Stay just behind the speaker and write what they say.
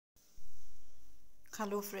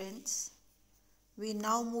Hello friends, we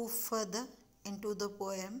now move further into the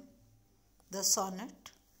poem, the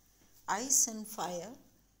sonnet, Ice and Fire,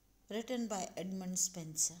 written by Edmund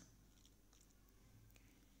Spenser.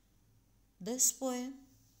 This poem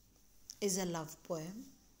is a love poem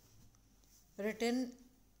written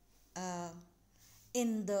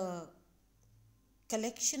in the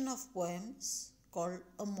collection of poems called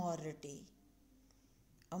Amority.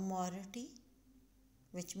 Amority,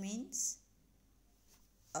 which means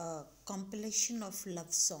a compilation of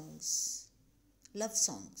love songs.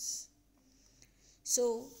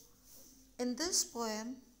 So, in this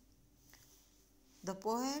poem, the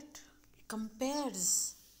poet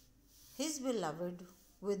compares his beloved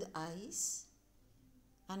with ice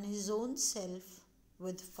and his own self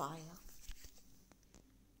with fire.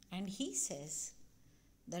 And he says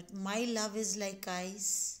that my love is like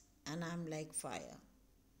ice and I'm like fire.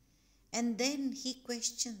 And then he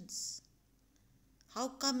questions, how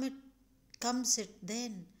comes it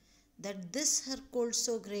then that this her cold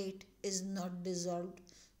so great is not dissolved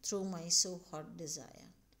through my so hot desire?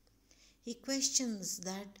 He questions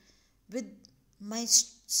that with my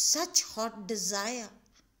such hot desire,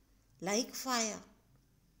 like fire,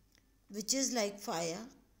 which is like fire,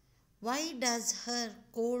 why does her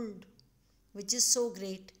cold, which is so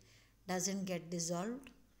great, doesn't get dissolved,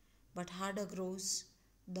 but harder grows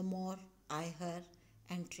the more I her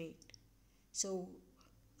entreat? So,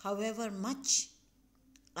 however much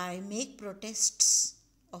I make protests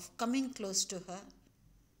of coming close to her,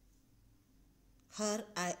 her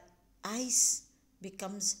ice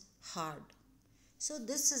becomes hard. So,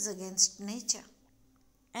 this is against nature.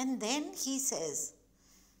 And then he says,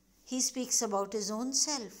 he speaks about his own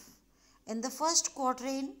self. In the first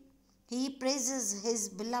quatrain, he praises his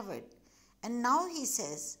beloved. And now he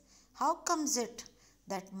says, how comes it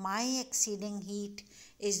that my exceeding heat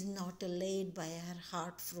is not allayed by her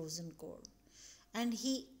heart frozen cold? And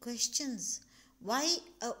he questions why,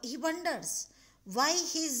 he wonders why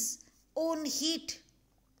his own heat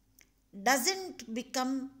doesn't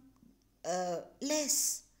become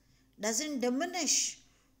less, doesn't diminish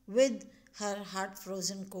with her heart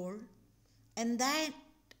frozen cold, and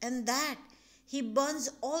that he burns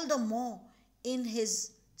all the more in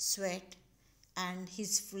his sweat, and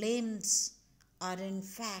his flames are in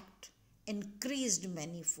fact increased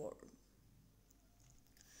manifold.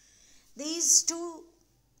 These two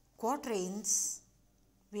quatrains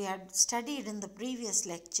we had studied in the previous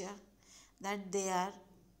lecture, that there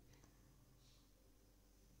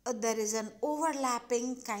is an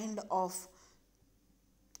overlapping kind of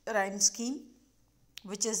rhyme scheme,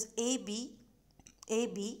 which is AB,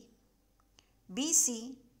 AB,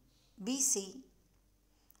 BC, BC,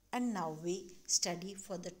 and now we study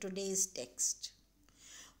for the today's text.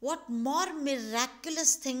 What more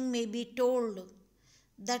miraculous thing may be told,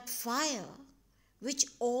 that fire, which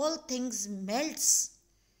all things melts,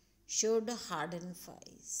 should harden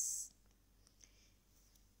fires.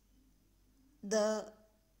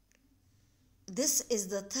 This is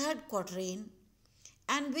the third quatrain,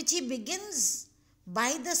 and which he begins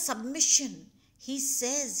by the submission. He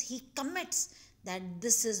says, he commits that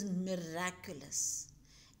this is miraculous.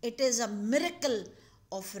 It is a miracle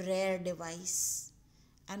of rare device.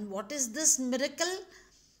 And what is this miracle?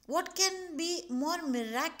 What can be more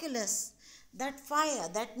miraculous? That fire,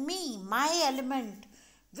 that me, my element,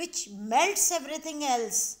 which melts everything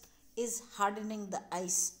else, is hardening the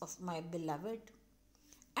ice of my beloved.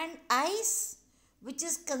 And ice, which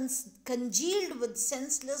is congealed with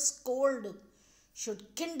senseless cold,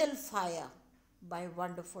 should kindle fire by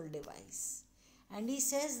wonderful device. And he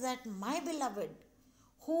says that my beloved,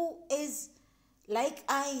 who is like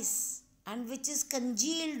ice and which is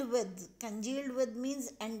congealed with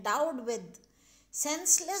means endowed with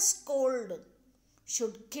senseless cold,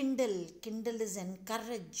 should kindle is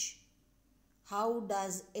encourage. How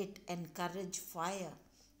does it encourage fire?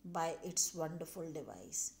 By its wonderful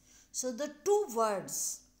device. So the two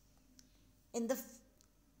words in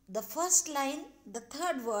the first line, the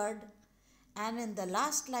third word, and in the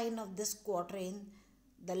last line of this quatrain,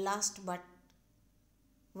 the last but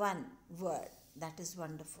one word, that is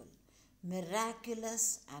wonderful,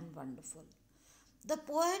 miraculous and wonderful. The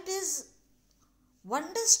poet is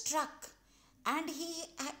wonderstruck, and he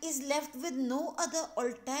is left with no other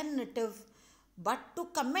alternative but to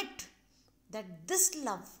commit that this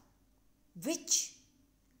love, which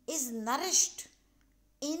is nourished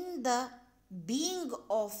in the being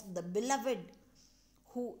of the beloved,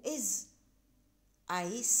 who is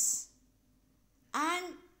ice,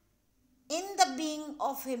 and in the being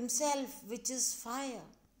of himself, which is fire,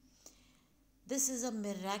 this is a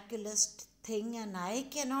miraculous thing, and I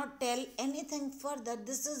cannot tell anything further.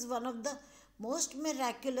 This is one of the most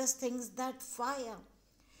miraculous things, that fire,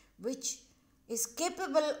 which is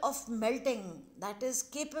capable of melting, that is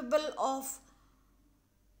capable of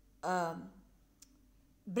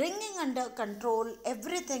bringing under control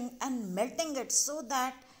everything and melting it so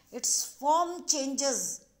that its form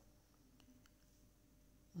changes.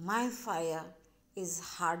 My fire is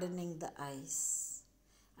hardening the ice,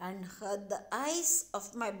 and the ice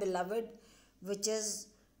of my beloved, which is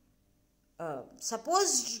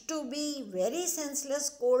supposed to be very senseless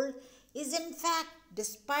cold, is in fact,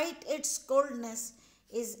 despite its coldness,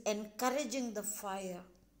 is encouraging the fire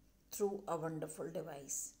through a wonderful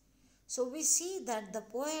device. So we see that the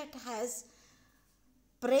poet has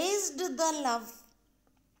praised the love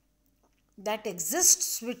that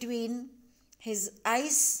exists between his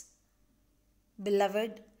ice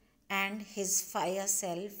beloved and his fire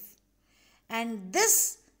self, and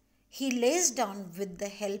this he lays down with the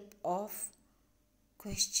help of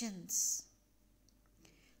questions.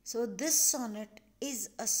 So this sonnet is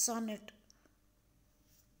a sonnet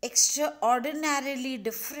extraordinarily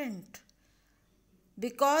different,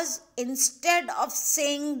 because instead of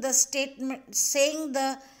saying the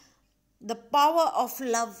power of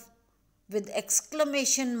love with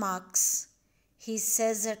exclamation marks, he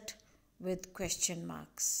says it with question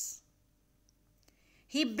marks.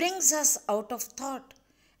 He brings us out of thought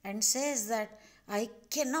and says that I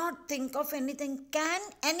cannot think of anything. Can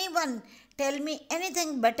anyone tell me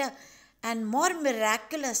anything better and more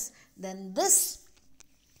miraculous than this?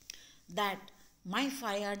 That my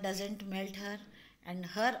fire doesn't melt her, and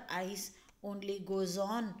her ice only goes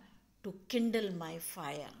on to kindle my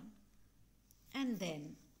fire. And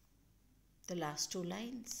then the last two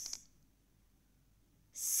lines.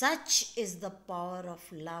 Such is the power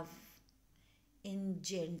of love in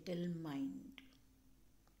gentle mind.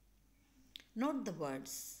 Note the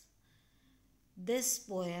words. This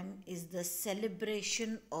poem is the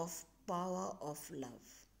celebration of power of love.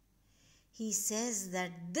 He says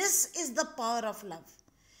that this is the power of love.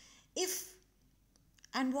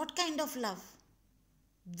 And what kind of love?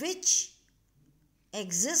 Which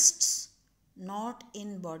exists not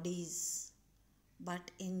in bodies,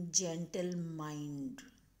 but in gentle mind.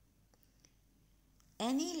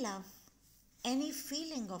 Any love, any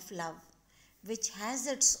feeling of love which has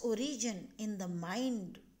its origin in the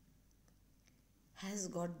mind has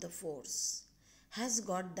got the force, has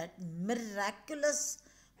got that miraculous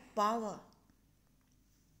power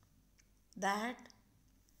that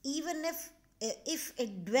even if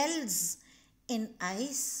it dwells in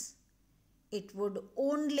ice, it would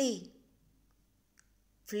only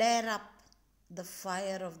flare up the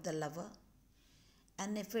fire of the lover.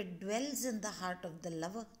 And if it dwells in the heart of the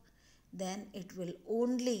lover, then it will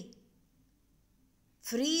only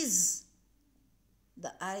freeze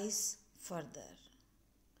the ice further.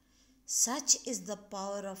 Such is the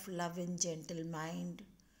power of love in gentle mind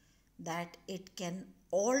that it can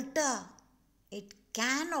alter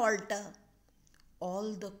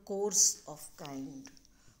all the course of kind.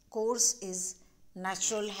 Course is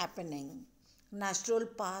natural happening, natural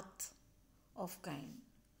path of kind.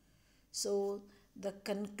 So the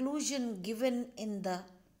conclusion given in the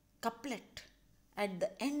couplet at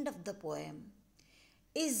the end of the poem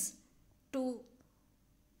is to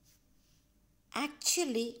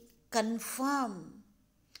actually confirm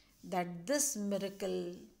that this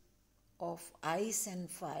miracle of ice and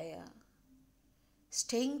fire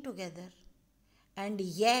staying together and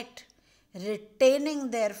yet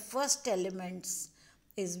retaining their first elements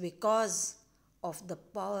is because of the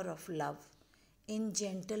power of love in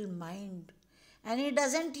gentle mind. And he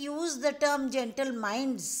doesn't use the term gentle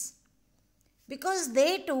minds, because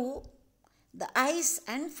they too, the ice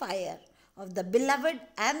and fire of the beloved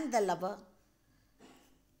and the lover,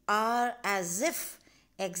 are as if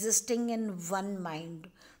existing in one mind.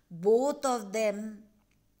 Both of them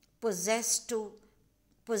possess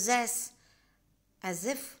as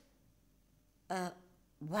if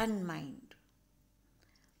one mind.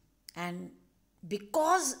 And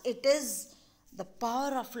because it is the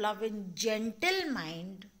power of love in gentle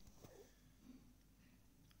mind,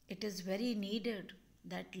 it is very needed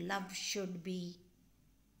that love should be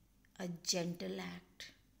a gentle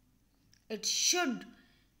act. It should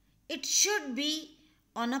be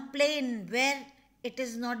on a plane where it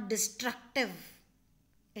is not destructive.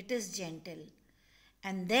 It is gentle.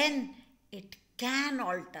 And then it can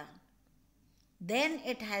alter. Then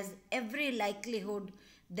it has every likelihood,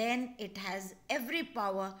 then it has every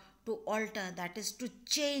power to alter, that is to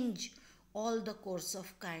change all the course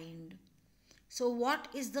of kind. So what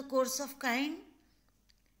is the course of kind?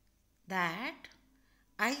 That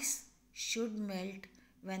ice should melt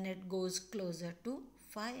when it goes closer to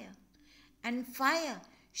fire, and fire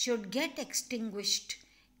should get extinguished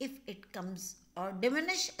if it comes, or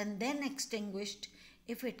diminish and then extinguished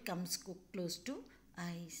if it comes close to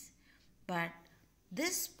ice. But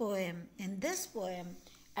in this poem,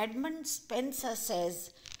 Edmund Spenser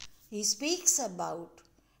says, he speaks about,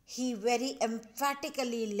 he very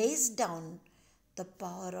emphatically lays down the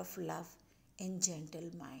power of love in gentle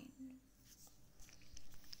mind.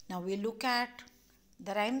 Now we look at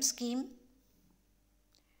the rhyme scheme,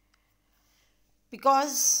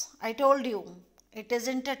 because I told you it is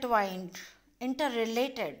intertwined,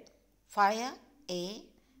 interrelated. Fire A,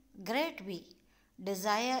 great B,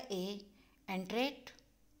 desire A, and trait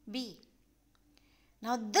B.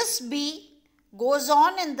 Now this B goes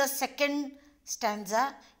on in the second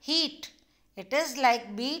stanza, heat. It is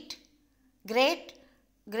like beat, great,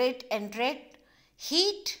 great and trait,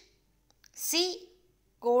 heat C,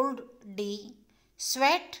 cold D,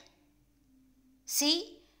 sweat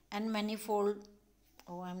C, and manifold,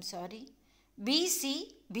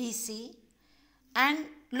 BC, and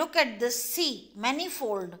look at this C,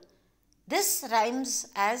 manifold. This rhymes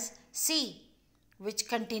as C, which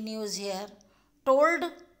continues here, told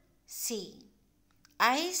C,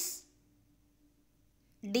 ice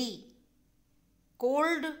D,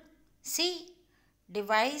 cold C,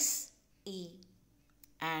 device E,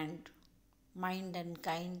 and mind and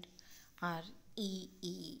kind are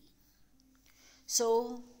EE.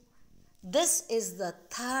 So this is the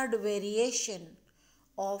third variation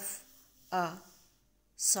of a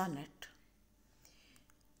sonnet.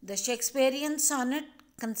 The Shakespearean sonnet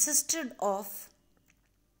consisted of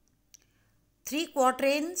 3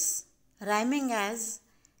 quatrains rhyming as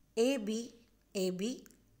AB, AB,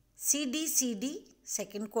 CD, CD,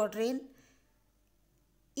 second quatrain,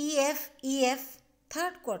 EF, EF,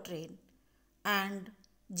 third quatrain, and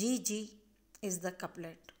GG is the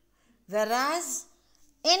couplet. Whereas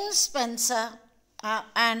in Spenser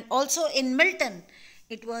and also in Milton,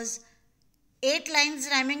 it was 8 lines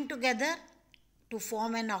rhyming together to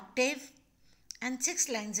form an octave and 6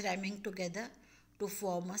 lines rhyming together to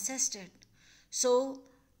form a sestet. So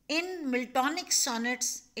in Miltonic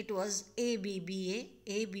sonnets, it was ABBA,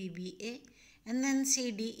 ABBA, and then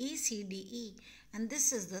CDE, CDE. And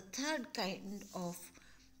this is the third kind of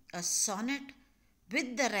a sonnet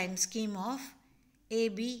with the rhyme scheme of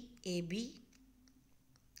AB, AB.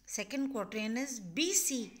 Second quatrain is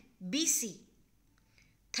BC, BC.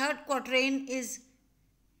 Third quatrain is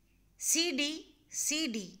CD,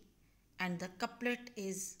 CD. And the couplet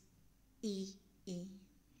is EE.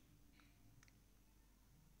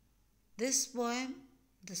 This poem,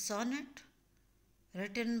 the sonnet,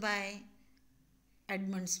 written by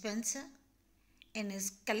Edmund Spenser in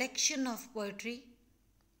his collection of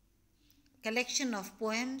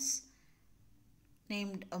poems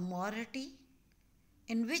named A Morality,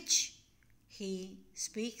 in which he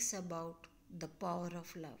speaks about the power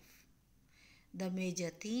of love. The major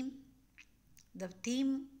theme, the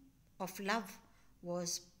theme of love,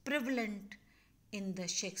 was prevalent in the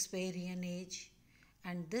Shakespearean age,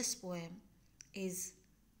 and this poem is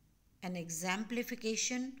an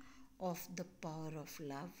exemplification of the power of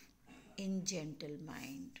love in gentle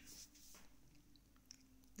mind.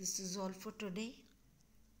 This is all for today,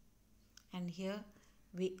 and here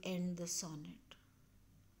we end the sonnet.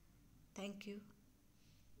 Thank you.